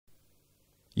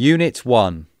Unit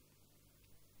 1,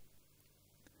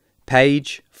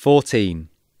 page 14.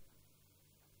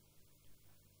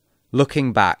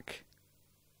 Looking back.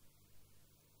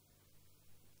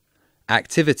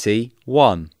 Activity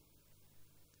 1.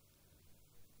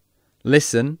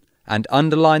 Listen and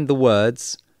underline the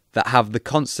words that have the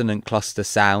consonant cluster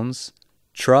sounds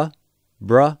tr,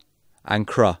 br, and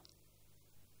cr.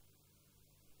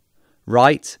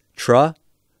 Write tr,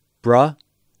 br,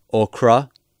 or cr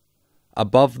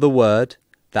above the word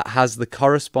that has the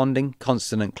corresponding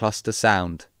consonant cluster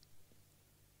sound.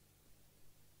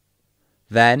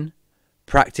 Then,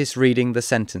 practice reading the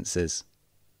sentences.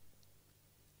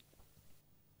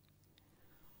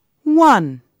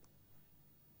 1.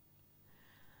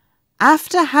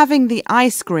 After having the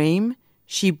ice cream,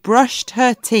 she brushed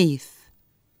her teeth.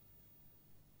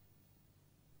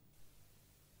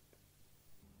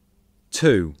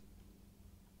 2.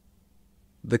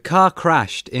 The car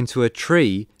crashed into a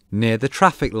tree near the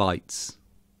traffic lights.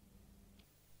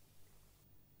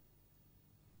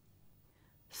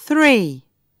 3.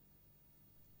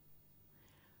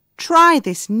 Try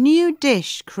this new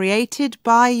dish created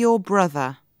by your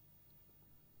brother.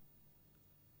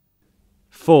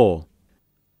 4.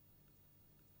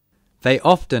 They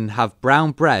often have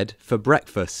brown bread for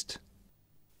breakfast.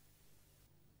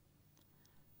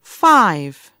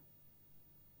 5.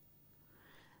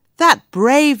 That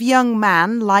brave young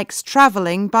man likes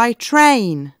travelling by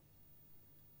train.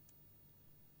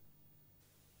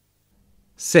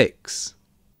 6.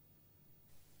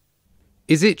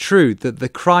 Is it true that the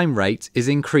crime rate is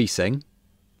increasing?